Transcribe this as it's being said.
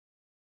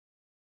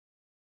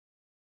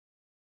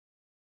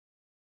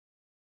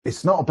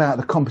It's not about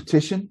the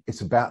competition,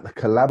 it's about the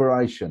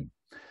collaboration.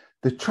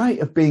 The trait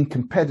of being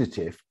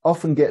competitive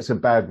often gets a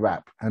bad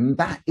rap, and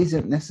that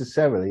isn't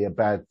necessarily a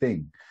bad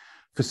thing.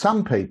 For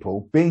some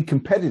people, being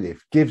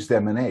competitive gives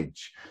them an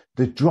edge,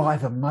 the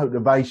drive and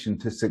motivation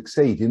to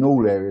succeed in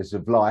all areas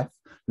of life,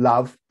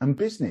 love, and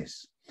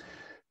business.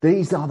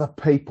 These are the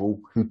people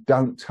who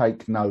don't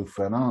take no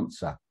for an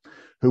answer,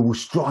 who will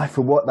strive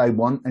for what they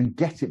want and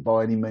get it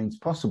by any means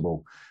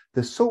possible.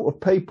 The sort of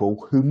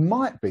people who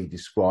might be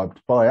described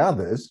by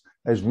others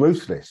as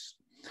ruthless.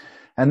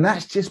 And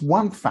that's just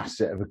one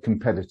facet of a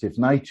competitive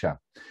nature.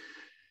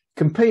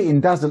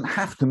 Competing doesn't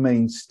have to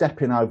mean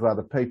stepping over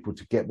other people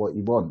to get what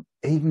you want,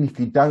 even if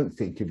you don't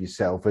think of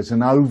yourself as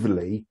an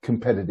overly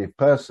competitive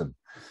person.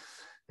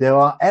 There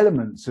are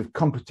elements of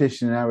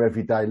competition in our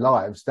everyday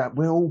lives that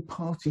we're all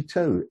party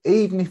to,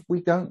 even if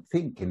we don't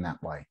think in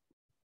that way.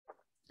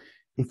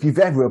 If you've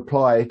ever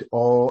applied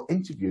or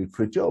interviewed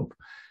for a job,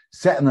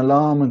 set an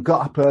alarm and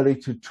got up early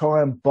to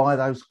try and buy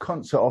those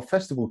concert or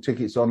festival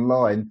tickets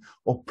online,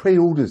 or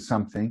pre-ordered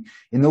something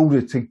in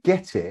order to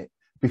get it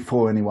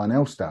before anyone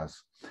else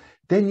does,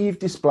 then you've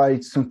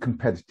displayed some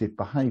competitive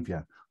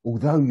behaviour,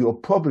 although you're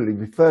probably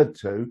referred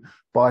to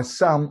by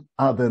some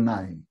other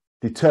name,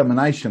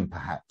 determination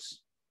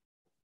perhaps.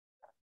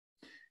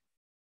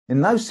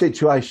 In those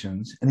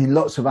situations, and in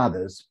lots of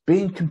others,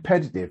 being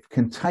competitive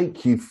can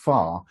take you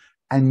far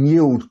and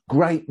yield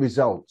great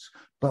results.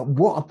 But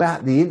what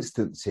about the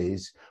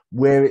instances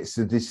where it's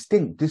a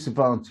distinct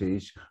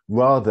disadvantage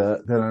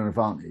rather than an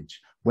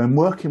advantage? When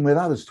working with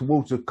others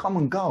towards a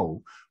common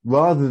goal,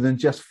 rather than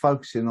just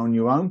focusing on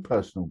your own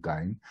personal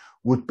gain,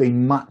 would be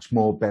much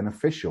more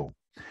beneficial.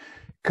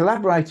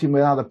 Collaborating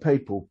with other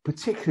people,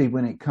 particularly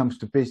when it comes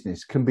to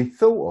business, can be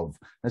thought of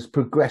as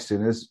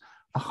progressing as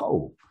a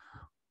whole,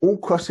 all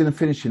crossing a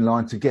finishing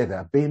line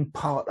together, being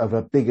part of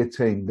a bigger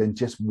team than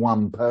just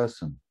one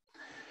person.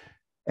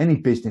 Any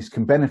business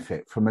can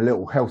benefit from a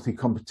little healthy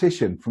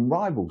competition from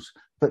rivals,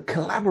 but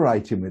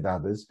collaborating with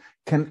others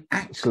can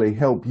actually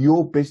help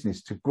your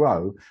business to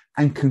grow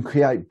and can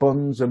create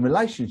bonds and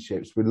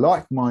relationships with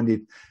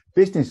like-minded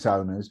business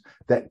owners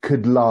that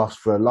could last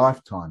for a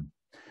lifetime.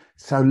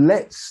 So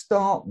let's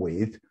start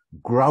with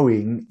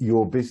growing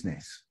your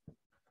business.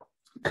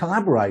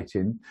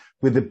 Collaborating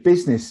with a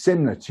business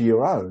similar to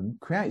your own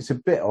creates a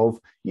bit of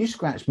you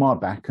scratch my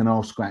back and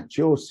I'll scratch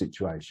yours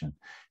situation.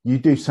 You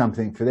do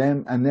something for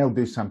them and they'll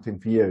do something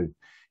for you.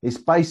 It's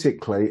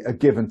basically a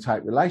give and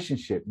take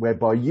relationship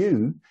whereby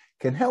you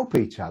can help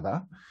each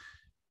other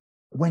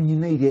when you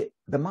need it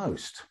the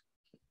most.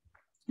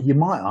 You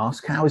might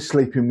ask, how is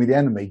sleeping with the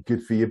enemy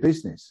good for your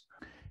business?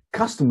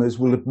 Customers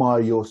will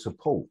admire your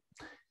support.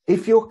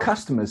 If your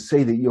customers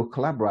see that you're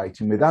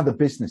collaborating with other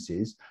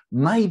businesses,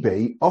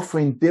 maybe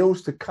offering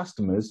deals to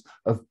customers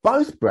of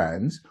both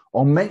brands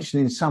or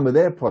mentioning some of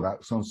their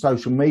products on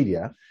social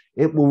media,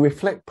 it will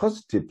reflect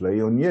positively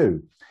on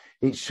you.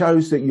 It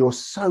shows that you're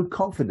so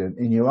confident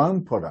in your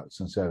own products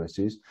and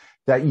services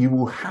that you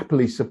will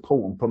happily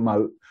support and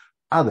promote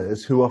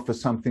others who offer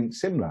something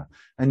similar.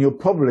 And you'll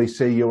probably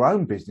see your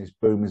own business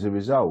boom as a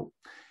result.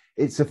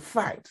 It's a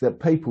fact that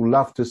people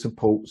love to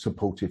support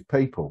supportive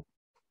people.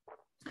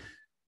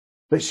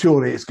 But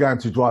surely it's going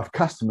to drive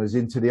customers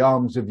into the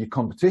arms of your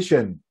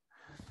competition.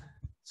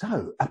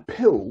 So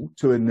appeal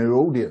to a new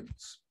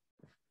audience.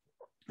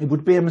 It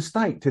would be a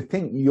mistake to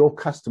think your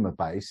customer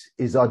base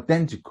is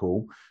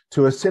identical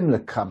to a similar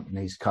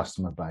company's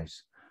customer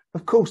base.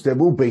 Of course, there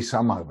will be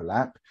some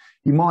overlap.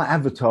 You might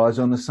advertise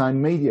on the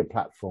same media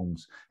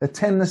platforms,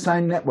 attend the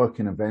same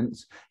networking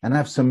events, and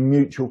have some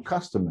mutual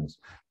customers.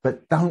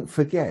 But don't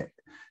forget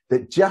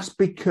that just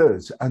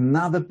because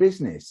another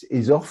business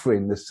is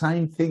offering the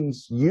same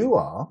things you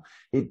are,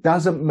 it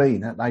doesn't mean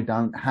that they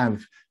don't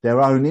have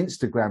their own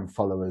Instagram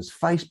followers,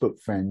 Facebook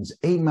friends,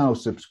 email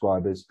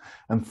subscribers,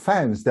 and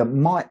fans that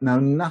might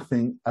know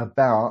nothing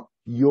about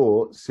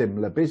your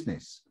similar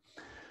business.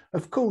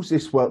 Of course,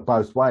 this works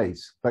both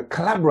ways, but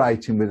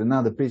collaborating with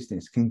another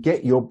business can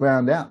get your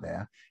brand out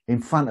there in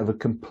front of a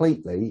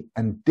completely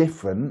and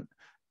different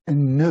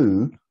and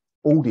new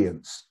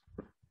audience.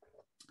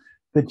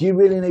 But do you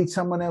really need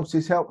someone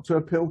else's help to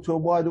appeal to a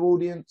wider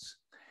audience?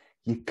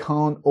 You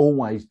can't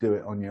always do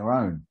it on your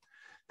own.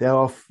 There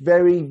are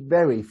very,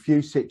 very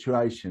few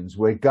situations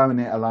where going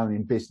it alone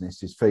in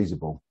business is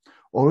feasible,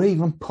 or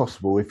even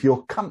possible if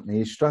your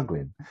company is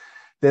struggling.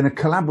 Then a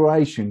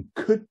collaboration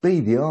could be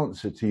the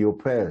answer to your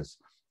prayers.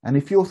 And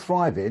if you're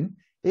thriving,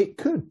 it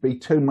could be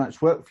too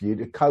much work for you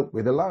to cope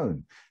with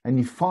alone. And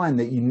you find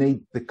that you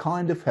need the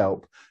kind of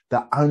help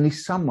that only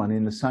someone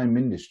in the same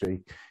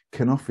industry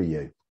can offer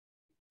you.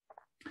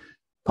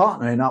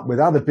 Partnering up with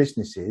other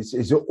businesses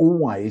is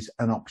always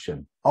an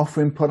option,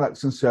 offering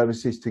products and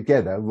services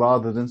together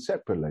rather than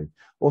separately,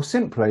 or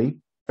simply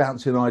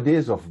bouncing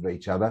ideas off of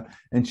each other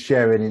and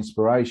sharing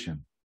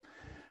inspiration.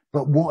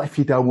 But what if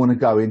you don't want to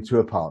go into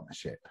a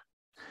partnership?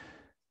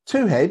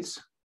 Two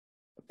heads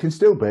can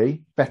still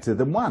be better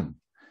than one.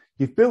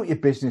 You've built your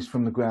business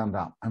from the ground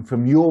up, and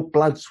from your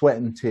blood, sweat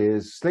and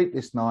tears,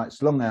 sleepless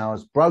nights, long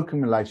hours,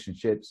 broken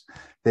relationships,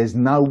 there's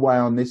no way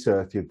on this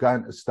earth you're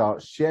going to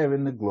start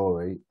sharing the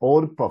glory or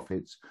the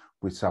profits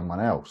with someone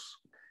else.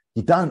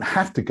 You don't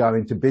have to go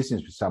into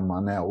business with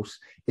someone else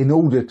in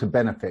order to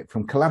benefit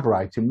from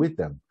collaborating with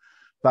them.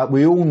 But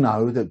we all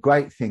know that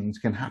great things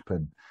can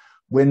happen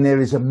when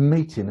there is a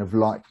meeting of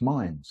like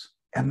minds.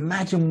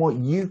 Imagine what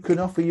you could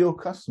offer your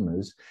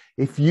customers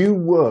if you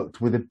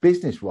worked with a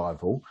business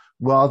rival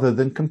rather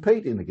than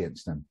competing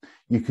against them.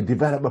 You could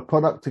develop a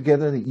product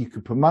together that you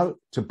could promote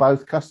to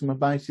both customer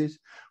bases,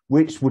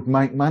 which would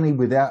make money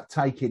without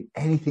taking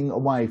anything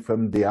away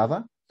from the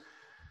other.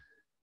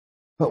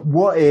 But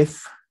what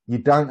if you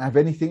don't have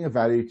anything of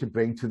value to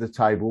bring to the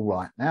table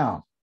right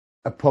now?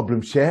 A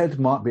problem shared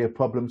might be a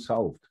problem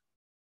solved.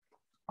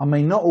 I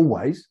mean, not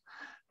always,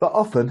 but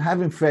often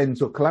having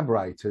friends or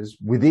collaborators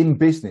within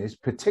business,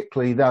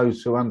 particularly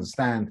those who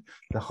understand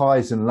the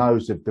highs and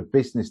lows of the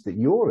business that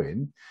you're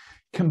in,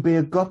 can be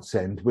a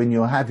godsend when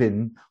you're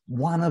having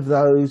one of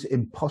those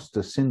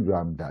imposter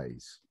syndrome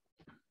days.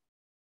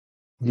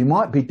 You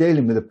might be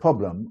dealing with a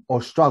problem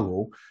or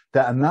struggle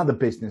that another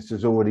business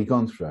has already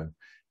gone through,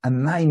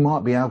 and they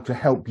might be able to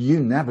help you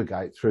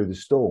navigate through the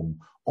storm.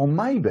 Or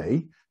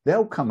maybe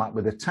they'll come up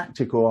with a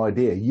tactical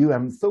idea you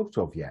haven't thought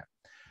of yet.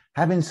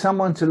 Having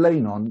someone to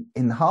lean on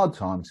in hard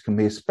times can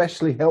be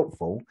especially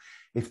helpful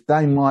if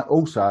they might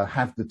also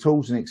have the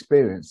tools and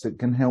experience that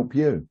can help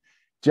you.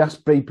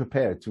 Just be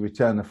prepared to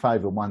return the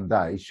favour one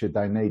day should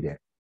they need it.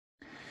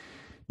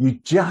 You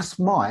just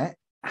might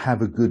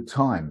have a good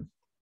time.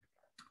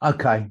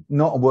 Okay,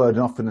 not a word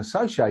often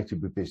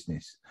associated with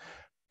business,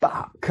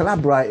 but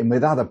collaborating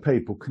with other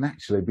people can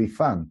actually be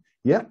fun.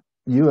 Yep,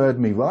 you heard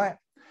me right.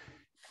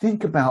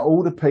 Think about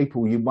all the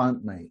people you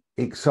won't meet,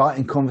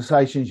 exciting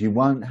conversations you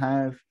won't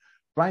have,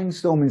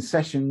 brainstorming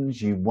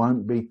sessions you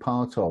won't be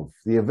part of,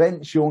 the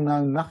events you'll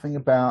know nothing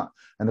about,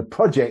 and the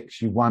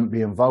projects you won't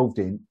be involved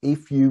in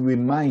if you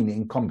remain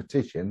in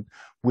competition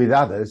with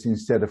others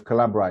instead of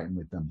collaborating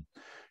with them.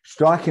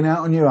 Striking out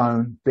on your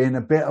own, being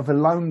a bit of a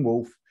lone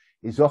wolf,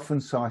 is often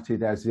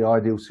cited as the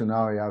ideal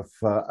scenario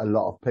for a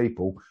lot of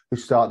people who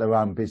start their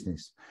own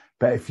business.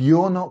 But if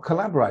you're not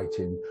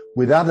collaborating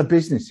with other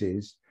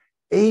businesses,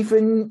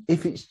 even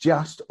if it's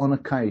just on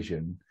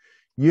occasion,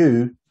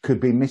 you could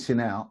be missing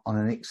out on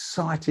an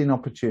exciting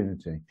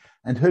opportunity.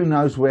 And who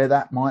knows where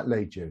that might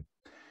lead you.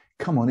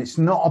 Come on, it's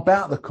not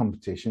about the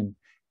competition.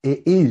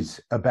 It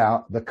is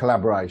about the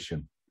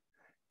collaboration.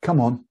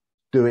 Come on,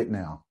 do it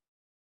now.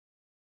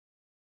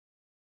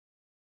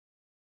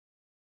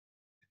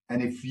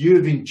 And if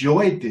you've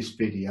enjoyed this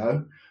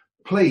video,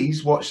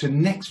 please watch the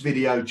next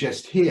video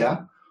just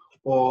here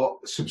or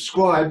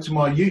subscribe to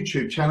my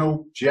YouTube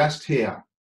channel just here.